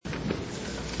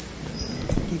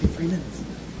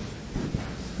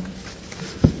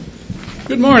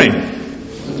Good morning.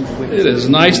 It is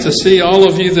nice to see all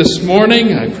of you this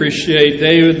morning. I appreciate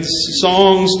David's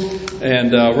songs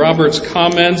and Robert's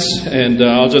comments, and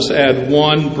I'll just add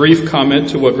one brief comment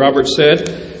to what Robert said.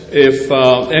 If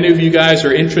any of you guys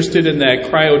are interested in that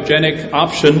cryogenic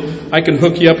option, I can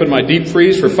hook you up in my deep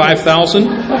freeze for $5,000.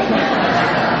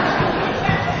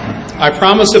 I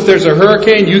promise if there's a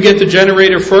hurricane, you get the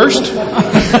generator first.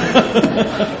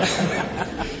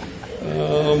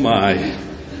 Oh my.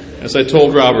 As I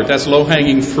told Robert, that's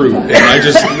low-hanging fruit. And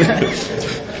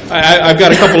I've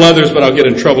got a couple others, but I'll get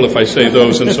in trouble if I say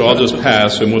those, and so I'll just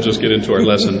pass and we'll just get into our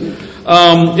lesson.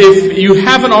 If you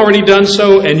haven't already done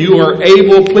so and you are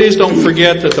able, please don't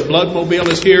forget that the Bloodmobile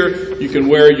is here. You can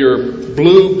wear your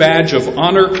blue badge of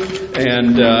honor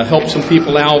and help some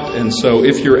people out. And so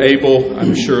if you're able,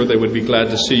 I'm sure they would be glad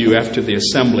to see you after the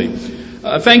assembly.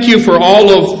 Thank you for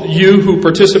all of you who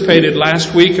participated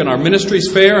last week in our ministries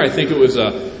fair. I think it was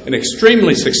an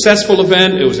extremely successful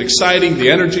event. It was exciting. The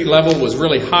energy level was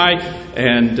really high,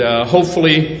 and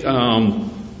hopefully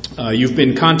you've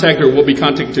been contacted or will be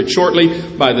contacted shortly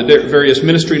by the various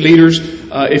ministry leaders.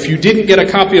 If you didn't get a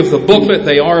copy of the booklet,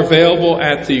 they are available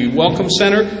at the Welcome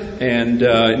Center, and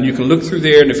you can look through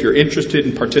there. And if you're interested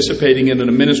in participating in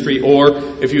a ministry, or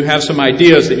if you have some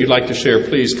ideas that you'd like to share,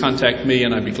 please contact me,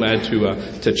 and I'd be glad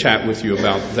to chat with you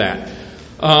about that.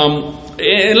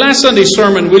 In last Sunday's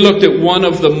sermon, we looked at one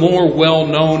of the more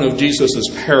well-known of Jesus'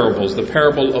 parables, the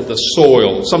parable of the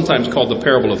soil, sometimes called the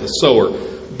parable of the sower.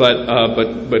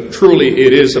 But truly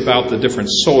it is about the different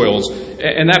soils.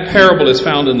 And that parable is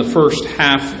found in the first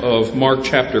half of Mark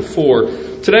chapter 4.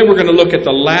 Today we're going to look at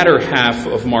the latter half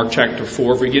of Mark chapter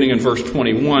 4, beginning in verse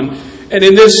 21. And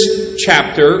in this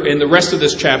chapter, in the rest of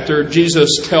this chapter, Jesus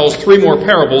tells three more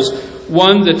parables.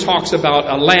 One that talks about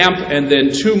a lamp, and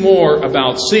then two more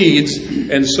about seeds.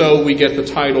 And so we get the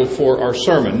title for our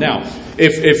sermon. Now,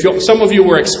 if some of you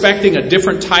were expecting a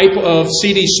different type of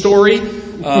Seedy story,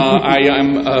 I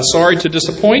am sorry to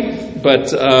disappoint,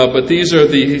 but these are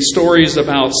the stories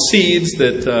about seeds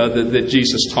that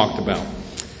Jesus talked about.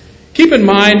 Keep in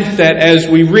mind that as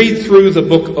we read through the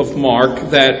book of Mark,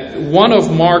 that one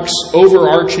of Mark's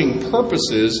overarching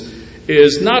purposes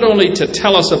is not only to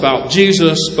tell us about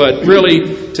Jesus, but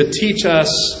really to teach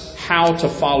us how to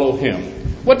follow Him.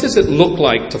 What does it look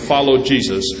like to follow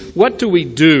Jesus? What do we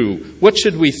do? What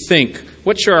should we think?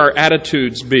 What should our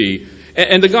attitudes be?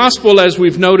 And the gospel, as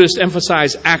we've noticed,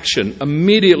 emphasizes action.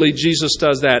 Immediately Jesus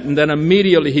does that, and then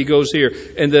immediately He goes here,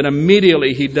 and then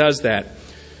immediately He does that.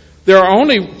 There are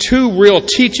only two real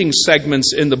teaching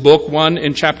segments in the book, one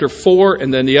in chapter 4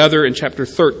 and then the other in chapter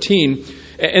 13.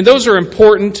 And those are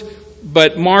important,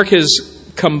 but Mark has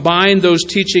combined those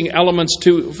teaching elements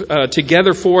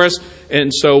together for us.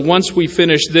 And so once we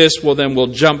finish this, then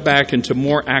we'll jump back into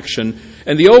more action.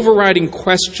 And the overriding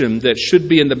question that should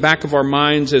be in the back of our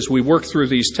minds as we work through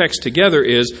these texts together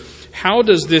is, how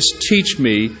does this teach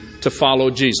me to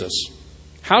follow Jesus?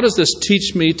 How does this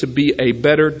teach me to be a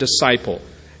better disciple?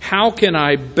 How can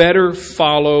I better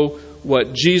follow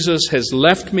what Jesus has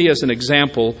left me as an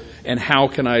example, and how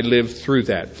can I live through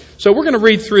that? So we're going to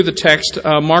read through the text,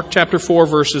 Mark chapter 4,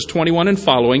 verses 21 and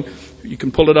following. You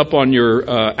can pull it up on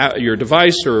your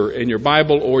device or in your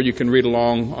Bible, or you can read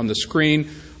along on the screen.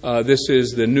 This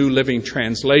is the New Living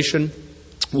Translation,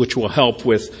 which will help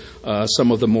with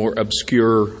some of the more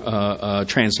obscure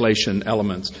translation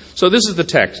elements. So this is the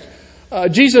text.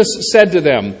 Jesus said to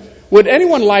them, "Would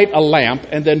anyone light a lamp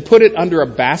and then put it under a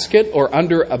basket or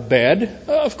under a bed?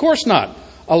 Of course not.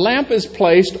 A lamp is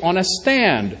placed on a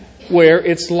stand where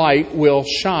its light will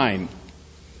shine.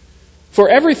 For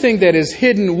everything that is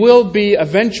hidden will be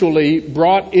eventually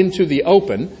brought into the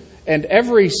open, and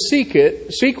every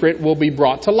secret will be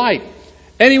brought to light.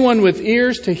 Anyone with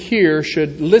ears to hear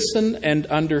should listen and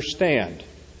understand."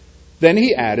 Then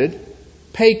he added,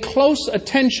 "Pay close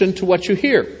attention to what you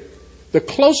hear. The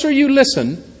closer you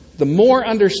listen, the more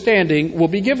understanding will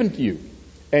be given to you,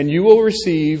 and you will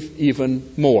receive even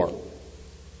more.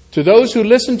 To those who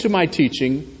listen to my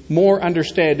teaching, more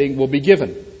understanding will be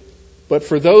given. But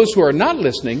for those who are not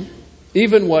listening,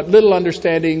 even what little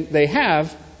understanding they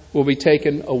have will be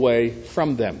taken away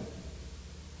from them."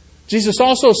 Jesus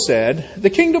also said, "The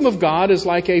kingdom of God is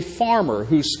like a farmer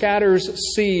who scatters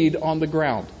seed on the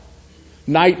ground.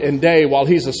 Night and day, while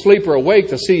he's asleep or awake,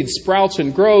 the seed sprouts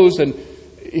and grows, and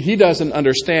he doesn't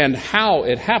understand how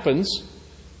it happens.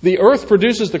 The earth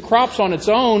produces the crops on its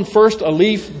own. First a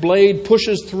leaf blade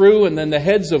pushes through, and then the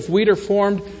heads of wheat are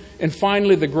formed, and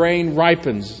finally the grain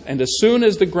ripens. And as soon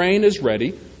as the grain is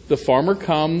ready, the farmer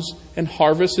comes and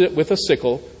harvests it with a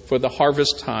sickle, for the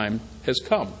harvest time has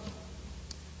come."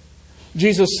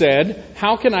 Jesus said,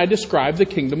 "How can I describe the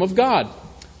kingdom of God?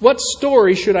 What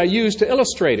story should I use to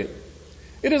illustrate it?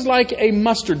 It is like a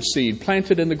mustard seed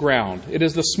planted in the ground. It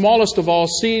is the smallest of all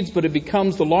seeds, but it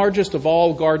becomes the largest of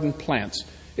all garden plants.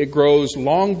 It grows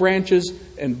long branches,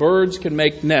 and birds can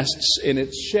make nests in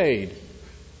its shade."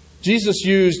 Jesus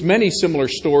used many similar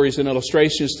stories and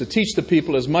illustrations to teach the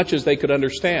people as much as they could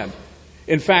understand.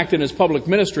 In fact, in his public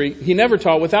ministry, he never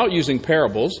taught without using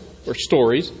parables or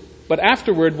stories, but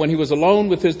afterward, when he was alone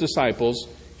with his disciples,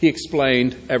 he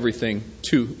explained everything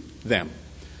to them.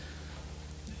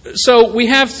 So we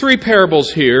have three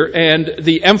parables here, and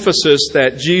the emphasis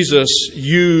that Jesus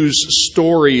used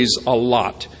stories a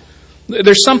lot.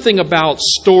 There's something about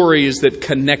stories that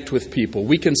connect with people.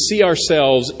 We can see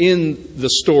ourselves in the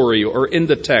story or in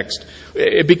the text.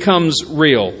 It becomes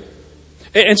real.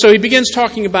 And so he begins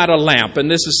talking about a lamp,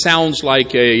 and sounds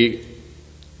like a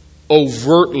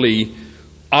overtly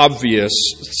obvious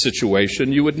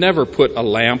situation. You would never put a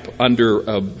lamp under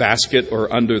a basket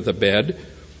or under the bed.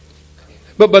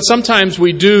 But sometimes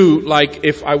we do, like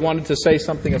if I wanted to say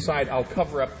something aside, I'll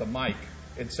cover up the mic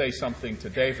and say something to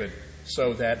David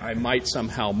so that I might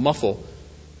somehow muffle.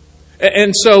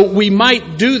 And so we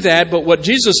might do that, but what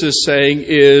Jesus is saying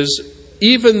is,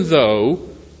 even though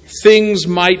things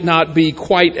might not be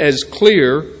quite as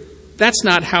clear, that's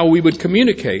not how we would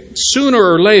communicate. Sooner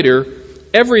or later,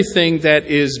 everything that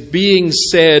is being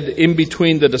said in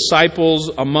between the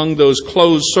disciples among those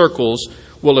closed circles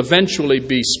will eventually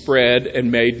be spread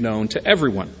and made known to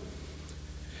everyone.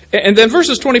 And then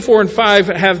verses 24 and 5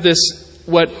 have this,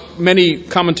 what many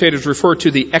commentators refer to,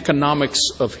 the economics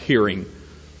of hearing.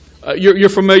 You're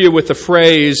familiar with the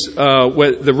phrase,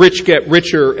 the rich get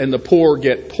richer and the poor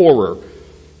get poorer.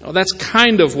 Well, that's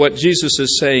kind of what Jesus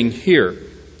is saying here.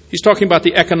 He's talking about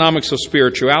the economics of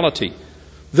spirituality.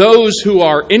 Those who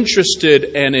are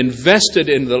interested and invested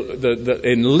in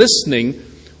in listening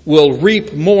will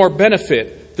reap more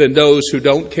benefit than those who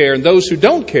don't care. And those who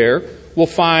don't care will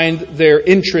find their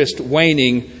interest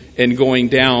waning and going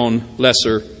down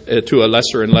to a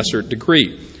lesser and lesser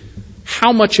degree.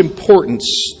 How much importance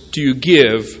do you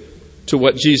give to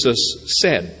what Jesus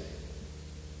said?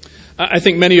 I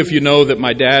think many of you know that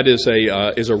my dad is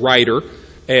a writer,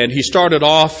 and he started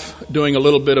off doing a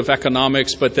little bit of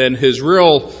economics, but then his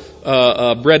real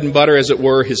bread and butter, as it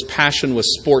were, his passion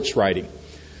was sports writing.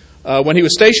 When he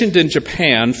was stationed in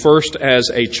Japan, first as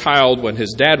a child when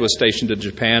his dad was stationed in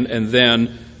Japan, and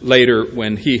then later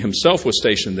when he himself was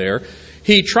stationed there,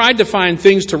 he tried to find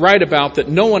things to write about that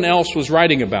no one else was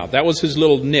writing about. That was his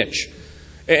little niche.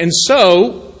 And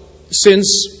so, since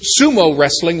sumo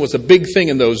wrestling was a big thing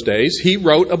in those days, he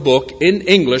wrote a book in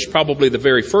English, probably the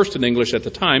very first in English at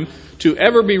the time, to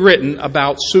ever be written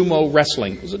about sumo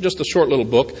wrestling. It was just a short little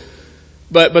book.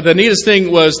 But the neatest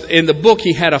thing was, in the book,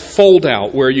 he had a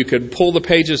fold-out where you could pull the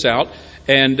pages out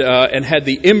and had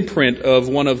the imprint of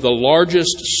one of the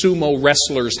largest sumo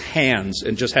wrestlers' hands,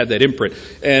 and just had that imprint.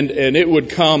 And it would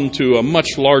come to a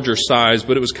much larger size,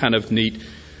 but it was kind of neat.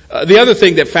 The other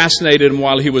thing that fascinated him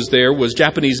while he was there was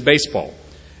Japanese baseball.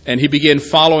 And he began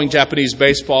following Japanese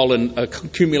baseball and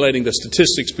accumulating the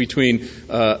statistics between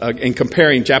and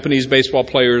comparing Japanese baseball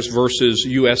players versus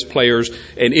U.S. players,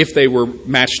 and if they were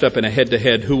matched up in a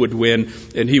head-to-head, who would win,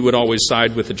 and he would always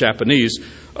side with the Japanese.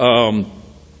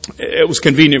 It was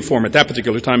convenient for him at that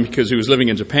particular time because he was living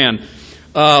in Japan.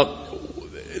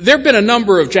 There have been a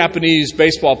number of Japanese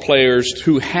baseball players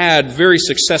who had very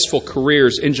successful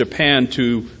careers in Japan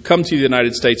to come to the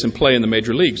United States and play in the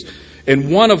major leagues.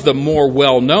 And one of the more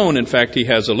well-known, in fact, he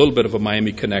has a little bit of a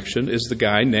Miami connection, is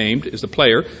the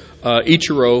player,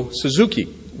 Ichiro Suzuki.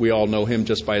 We all know him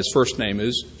just by his first name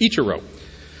is Ichiro.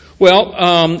 Well,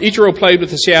 Ichiro played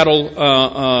with the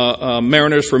Seattle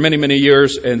Mariners for many, many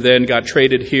years and then got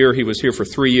traded here. He was here for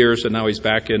 3 years, and now he's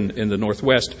back in the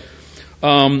Northwest.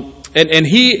 And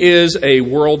he is a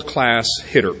world-class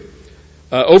hitter.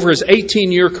 Over his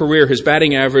 18-year career, his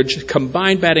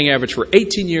combined batting average for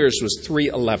 18 years was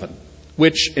 .311,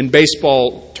 which in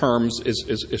baseball terms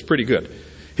is pretty good.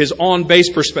 His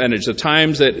on-base percentage, the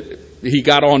times that he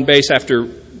got on base after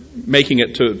making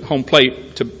it to home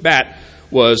plate to bat,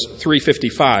 was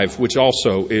 .355, which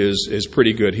also is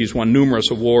pretty good. He's won numerous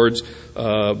awards,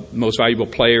 most valuable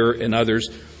player and others.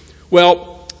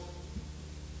 Well,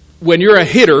 when you're a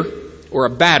hitter or a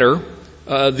batter,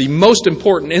 the most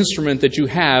important instrument that you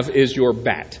have is your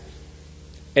bat.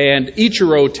 And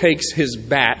Ichiro takes his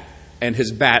bat and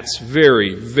his bats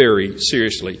very, very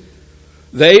seriously.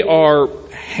 They are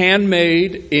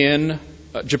handmade in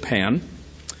Japan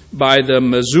by the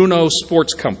Mizuno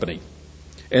Sports Company.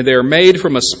 And they're made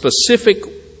from a specific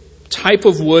type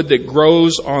of wood that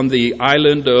grows on the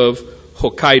island of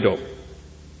Hokkaido.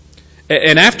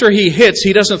 And after he hits,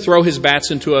 he doesn't throw his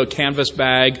bats into a canvas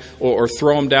bag or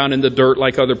throw them down in the dirt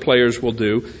like other players will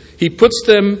do. He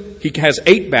has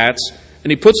 8 bats,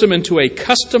 and he puts them into a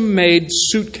custom-made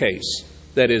suitcase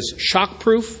that is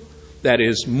shockproof, that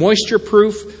is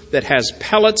moisture-proof, that has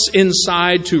pellets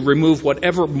inside to remove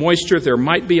whatever moisture there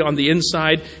might be on the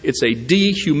inside. It's a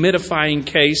dehumidifying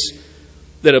case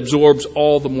that absorbs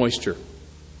all the moisture.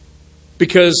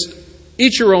 Because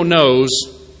Ichiro knows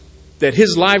that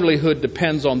his livelihood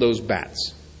depends on those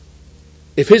bats.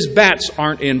 If his bats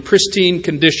aren't in pristine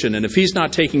condition, and if he's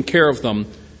not taking care of them,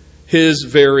 his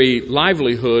very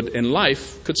livelihood and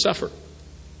life could suffer.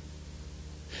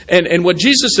 And what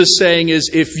Jesus is saying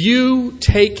is, if you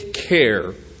take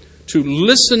care to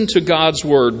listen to God's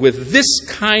word with this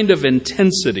kind of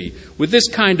intensity, with this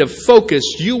kind of focus,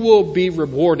 you will be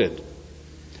rewarded.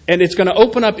 And it's going to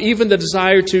open up even the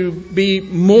desire to be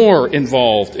more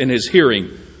involved in his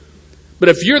hearing. But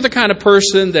if you're the kind of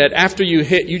person that after you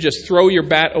hit, you just throw your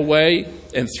bat away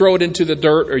and throw it into the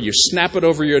dirt, or you snap it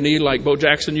over your knee like Bo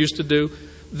Jackson used to do,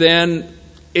 then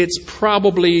it's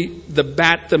probably the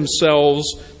bat themselves.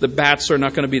 The bats are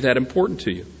not going to be that important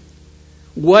to you.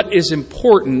 What is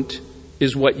important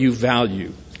is what you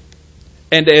value.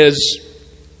 And as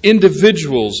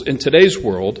individuals in today's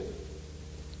world,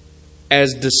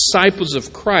 as disciples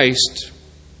of Christ,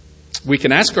 we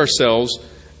can ask ourselves,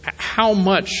 how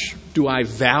much do I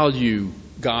value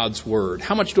God's word?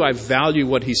 How much do I value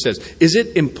what he says? Is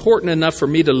it important enough for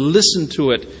me to listen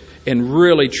to it and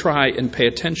really try and pay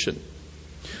attention?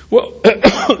 Well,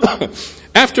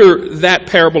 after that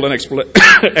parable and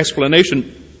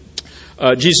explanation,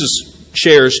 Jesus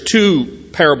shares 2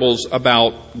 parables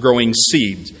about growing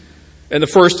seeds. And the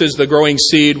first is the growing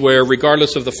seed, where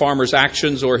regardless of the farmer's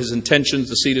actions or his intentions,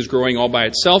 the seed is growing all by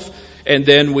itself. And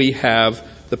then we have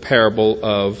the parable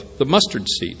of the mustard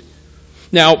seed.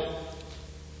 Now,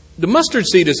 the mustard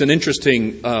seed is an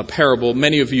interesting parable.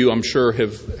 Many of you, I'm sure,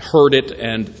 have heard it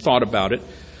and thought about it.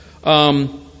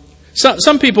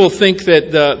 Some people think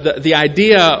that the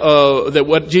idea that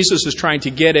what Jesus is trying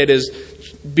to get at is,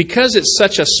 because it's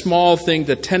such a small thing,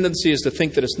 the tendency is to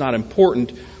think that it's not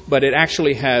important, but it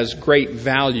actually has great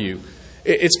value.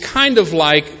 It's kind of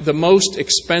like the most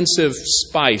expensive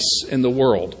spice in the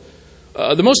world.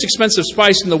 The most expensive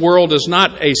spice in the world is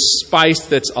not a spice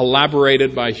that's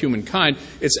elaborated by humankind.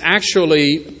 It's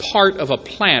actually part of a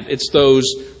plant. It's those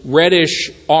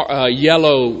reddish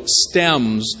yellow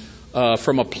stems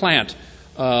from a plant.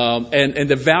 And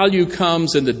the value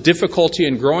comes in the difficulty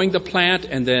in growing the plant,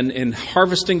 and then in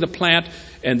harvesting the plant,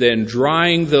 and then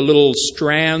drying the little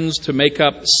strands to make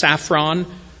up saffron.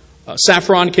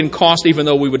 Saffron can cost, even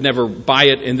though we would never buy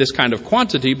it in this kind of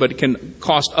quantity, but it can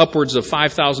cost upwards of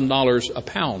 $5,000 a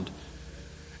pound.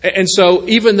 And so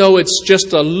even though it's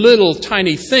just a little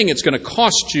tiny thing, it's going to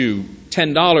cost you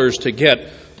 $10 to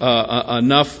get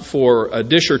enough for a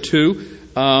dish or two.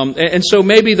 And so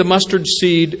maybe the mustard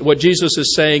seed, what Jesus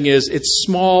is saying is, it's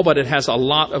small, but it has a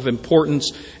lot of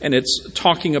importance, and it's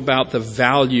talking about the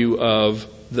value of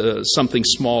something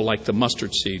small like the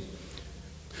mustard seed.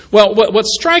 Well,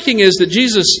 what's striking is that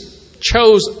Jesus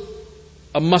chose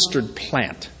a mustard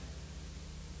plant.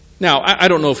 Now, I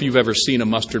don't know if you've ever seen a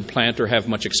mustard plant or have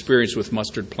much experience with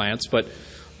mustard plants, but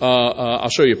I'll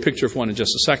show you a picture of one in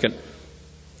just a second.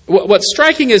 What's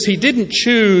striking is he didn't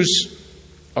choose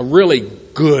a really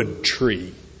good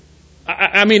tree.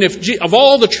 I mean, of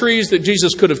all the trees that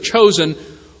Jesus could have chosen,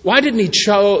 why didn't he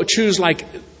choose like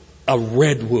a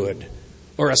redwood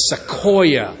or a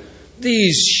sequoia?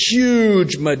 These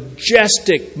huge,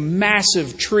 majestic,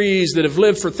 massive trees that have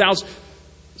lived for thousands.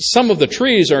 Some of the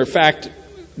trees are, in fact,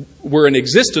 were in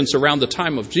existence around the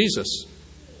time of Jesus.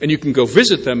 And you can go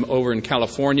visit them over in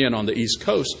California and on the East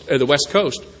Coast, the West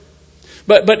Coast.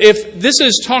 But if this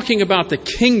is talking about the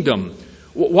kingdom,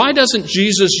 why doesn't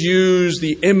Jesus use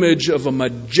the image of a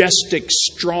majestic,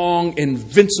 strong,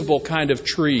 invincible kind of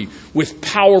tree with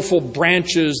powerful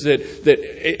branches that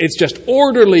it's just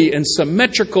orderly and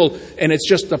symmetrical, and it's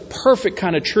just the perfect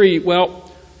kind of tree?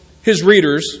 Well, his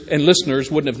readers and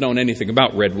listeners wouldn't have known anything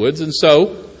about redwoods, and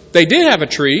so they did have a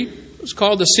tree. It was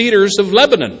called the Cedars of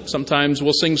Lebanon. Sometimes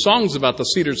we'll sing songs about the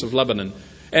Cedars of Lebanon.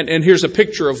 And here's a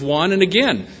picture of one. And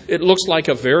again, it looks like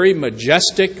a very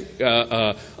majestic,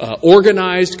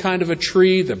 organized kind of a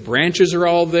tree. The branches are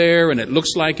all there, and it looks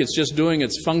like it's just doing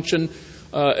its function.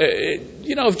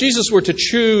 If Jesus were to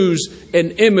choose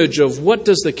an image of what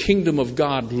does the kingdom of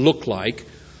God look like,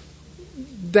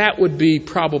 that would be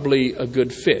probably a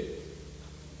good fit.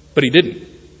 But he didn't.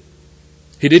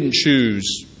 He didn't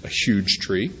choose a huge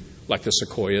tree like the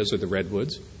sequoias or the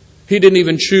redwoods. He didn't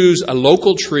even choose a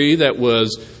local tree that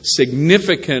was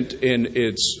significant in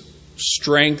its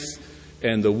strength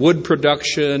and the wood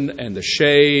production and the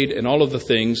shade and all of the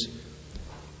things.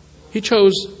 He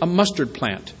chose a mustard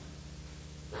plant.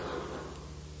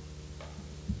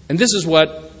 And this is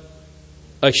what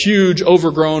a huge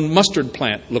overgrown mustard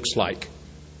plant looks like.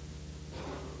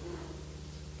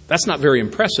 That's not very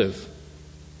impressive.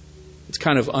 It's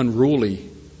kind of unruly.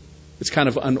 It's kind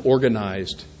of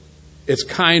unorganized. It's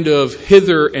kind of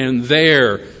hither and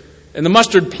there. And the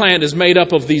mustard plant is made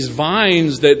up of these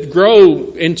vines that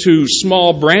grow into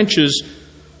small branches,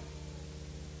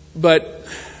 but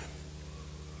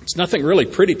it's nothing really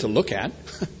pretty to look at.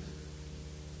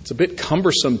 It's a bit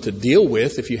cumbersome to deal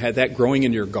with if you had that growing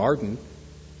in your garden.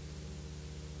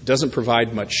 It doesn't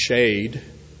provide much shade.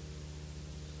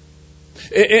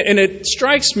 And it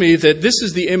strikes me that this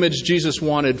is the image Jesus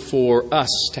wanted for us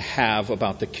to have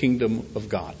about the kingdom of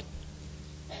God.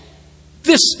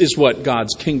 This is what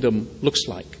God's kingdom looks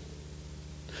like.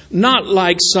 Not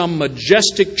like some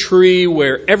majestic tree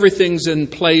where everything's in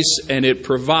place and it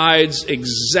provides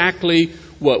exactly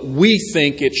what we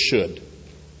think it should.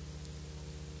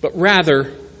 But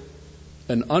rather,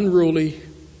 an unruly,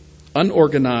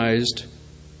 unorganized,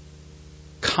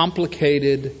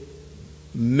 complicated,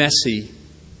 messy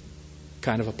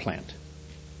kind of a plant.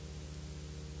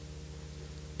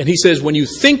 And he says, when you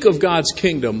think of God's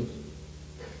kingdom,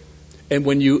 and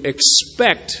when you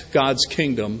expect God's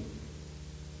kingdom,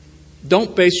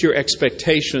 don't base your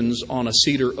expectations on a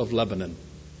cedar of Lebanon.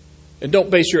 And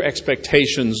don't base your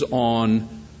expectations on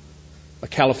a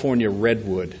California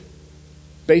redwood.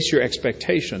 Base your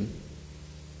expectation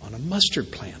on a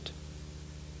mustard plant.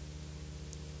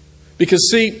 Because,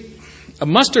 see, a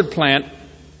mustard plant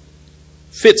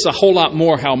fits a whole lot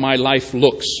more how my life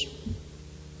looks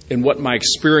and what my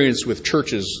experience with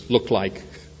churches look like.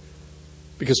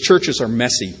 Because churches are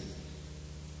messy.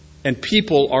 And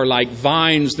people are like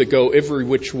vines that go every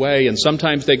which way. And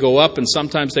sometimes they go up, and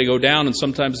sometimes they go down, and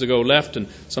sometimes they go left, and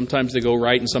sometimes they go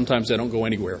right, and sometimes they don't go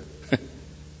anywhere.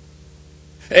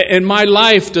 And my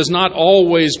life does not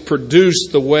always produce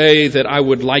the way that I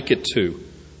would like it to.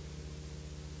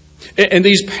 And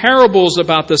these parables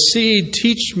about the seed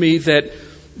teach me that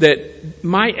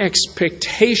my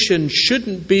expectation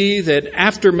shouldn't be that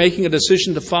after making a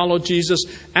decision to follow Jesus,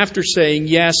 after saying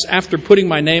yes, after putting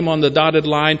my name on the dotted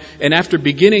line, and after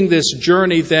beginning this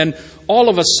journey, then all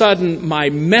of a sudden my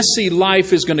messy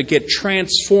life is going to get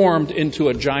transformed into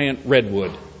a giant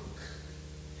redwood.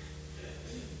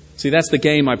 See, that's the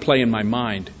game I play in my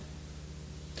mind.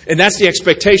 And that's the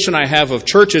expectation I have of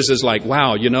churches is like,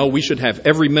 wow, we should have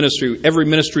every ministry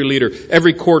leader,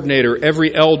 every coordinator,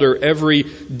 every elder, every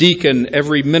deacon,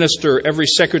 every minister, every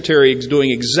secretary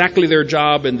doing exactly their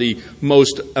job in the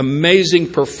most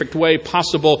amazing, perfect way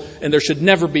possible, and there should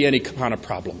never be any kind of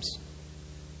problems.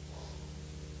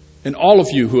 And all of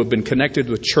you who have been connected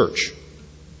with church,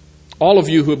 all of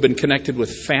you who have been connected with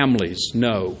families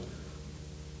know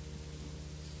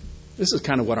this is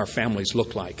kind of what our families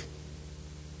look like.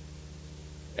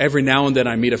 Every now and then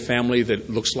I meet a family that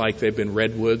looks like they've been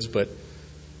redwoods, but,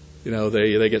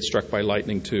 they get struck by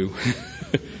lightning too.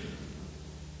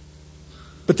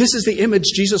 But this is the image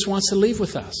Jesus wants to leave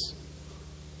with us.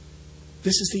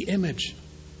 This is the image.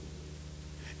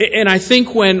 And I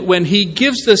think when he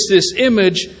gives us this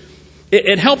image,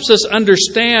 it helps us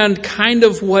understand kind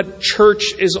of what church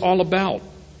is all about.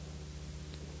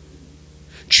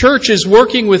 Church is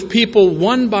working with people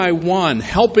one by one,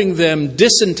 helping them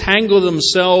disentangle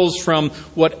themselves from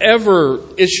whatever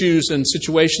issues and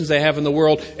situations they have in the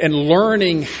world, and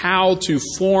learning how to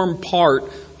form part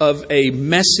of a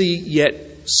messy yet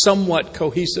somewhat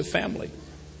cohesive family.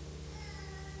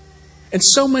 And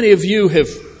so many of you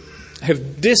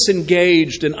have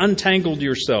disengaged and untangled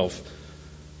yourself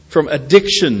from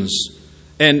addictions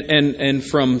and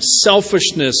from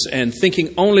selfishness and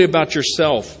thinking only about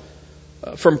yourself.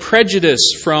 From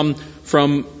prejudice,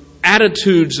 from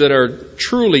attitudes that are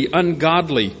truly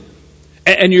ungodly.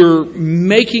 And you're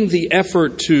making the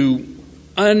effort to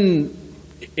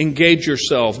disengage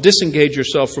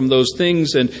yourself from those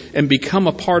things and become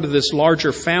a part of this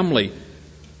larger family.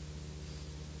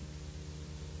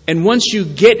 And once you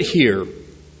get here,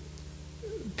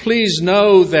 please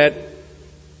know that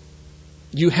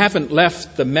you haven't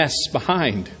left the mess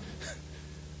behind.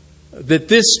 That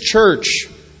this church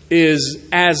is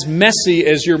as messy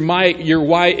as your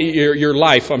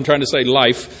life. I'm trying to say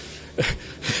life.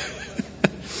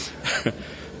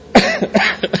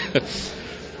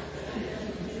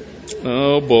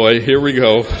 Oh boy, here we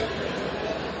go.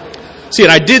 See,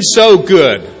 and I did so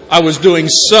good. I was doing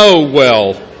so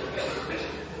well.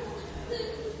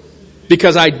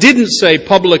 because I didn't say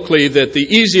publicly that the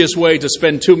easiest way to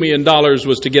spend $2 million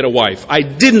was to get a wife. I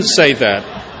didn't say that.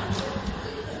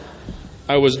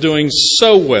 I was doing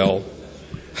so well.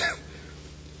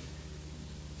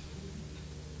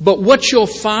 But what you'll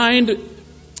find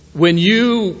when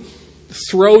you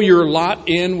throw your lot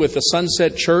in with the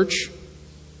Sunset Church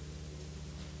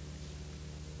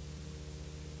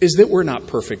is that we're not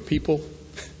perfect people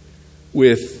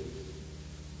with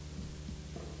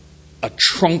a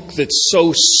trunk that's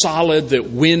so solid that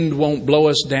wind won't blow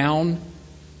us down.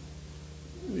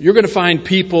 You're going to find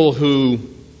people who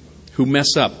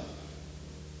mess up,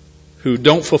 who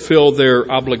don't fulfill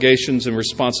their obligations and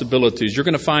responsibilities. You're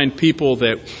going to find people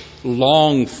that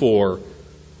long for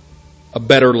a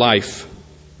better life.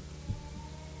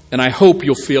 And I hope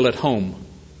you'll feel at home.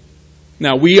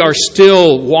 Now, we are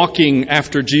still walking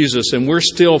after Jesus, and we're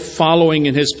still following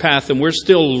in His path, and we're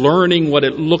still learning what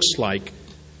it looks like.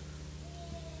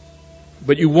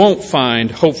 But you won't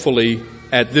find, hopefully,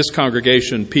 at this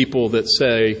congregation, people that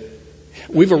say,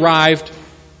 we've arrived,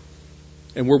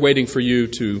 and we're waiting for you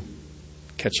to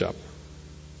catch up.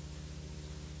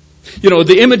 You know,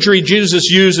 the imagery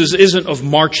Jesus uses isn't of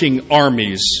marching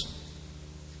armies,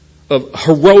 of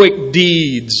heroic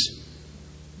deeds,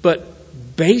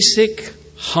 but basic,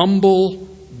 humble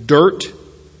dirt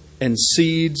and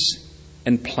seeds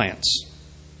and plants.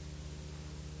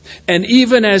 And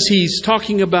even as he's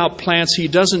talking about plants, he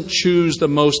doesn't choose the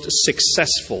most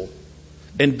successful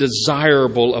and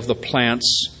desirable of the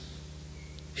plants.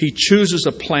 He chooses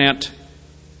a plant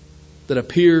that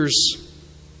appears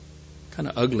kind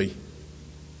of ugly,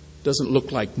 doesn't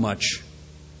look like much.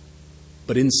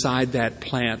 But inside that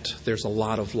plant, there's a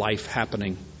lot of life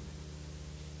happening.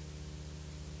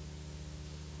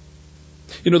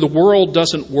 You know, the world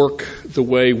doesn't work the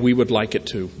way we would like it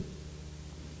to.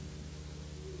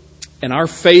 And our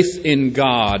faith in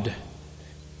God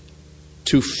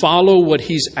to follow what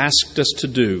He's asked us to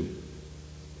do,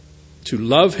 to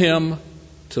love Him,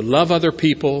 to love other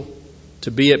people,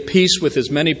 to be at peace with as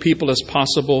many people as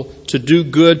possible, to do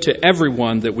good to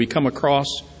everyone that we come across,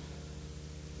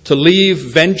 to leave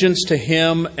vengeance to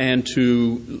Him and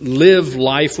to live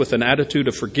life with an attitude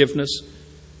of forgiveness.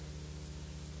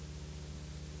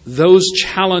 Those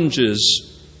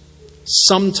challenges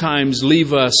sometimes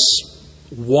leave us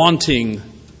wanting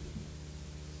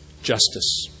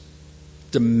justice,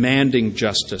 demanding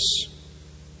justice.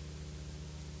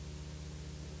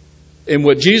 And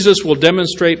what Jesus will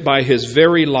demonstrate by His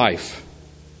very life,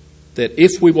 that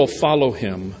if we will follow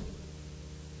Him,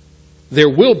 there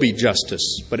will be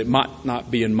justice, but it might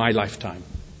not be in my lifetime.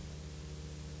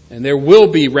 And there will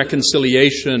be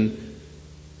reconciliation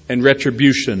and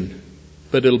retribution,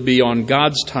 but it'll be on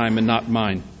God's time and not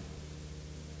mine.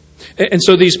 And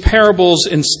so these parables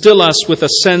instill us with a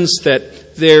sense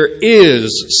that there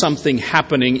is something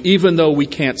happening, even though we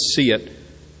can't see it.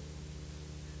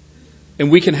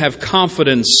 And we can have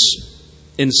confidence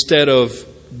instead of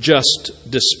just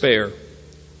despair.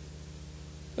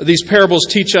 These parables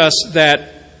teach us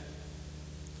that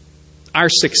our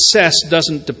success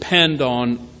doesn't depend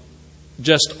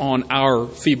just on our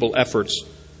feeble efforts,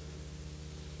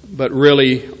 but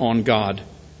really on God.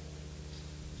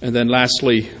 And then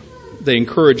lastly, they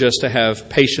encourage us to have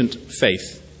patient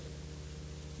faith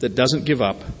that doesn't give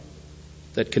up,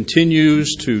 that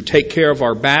continues to take care of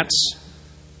our bats,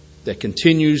 that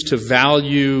continues to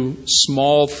value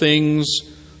small things,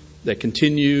 that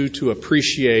continue to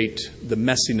appreciate the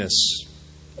messiness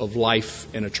of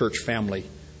life in a church family.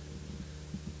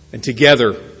 And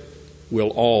together, we'll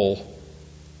all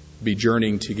be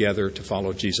journeying together to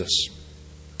follow Jesus.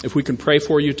 If we can pray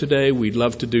for you today, we'd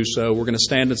love to do so. We're going to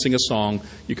stand and sing a song.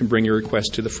 You can bring your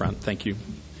request to the front. Thank you.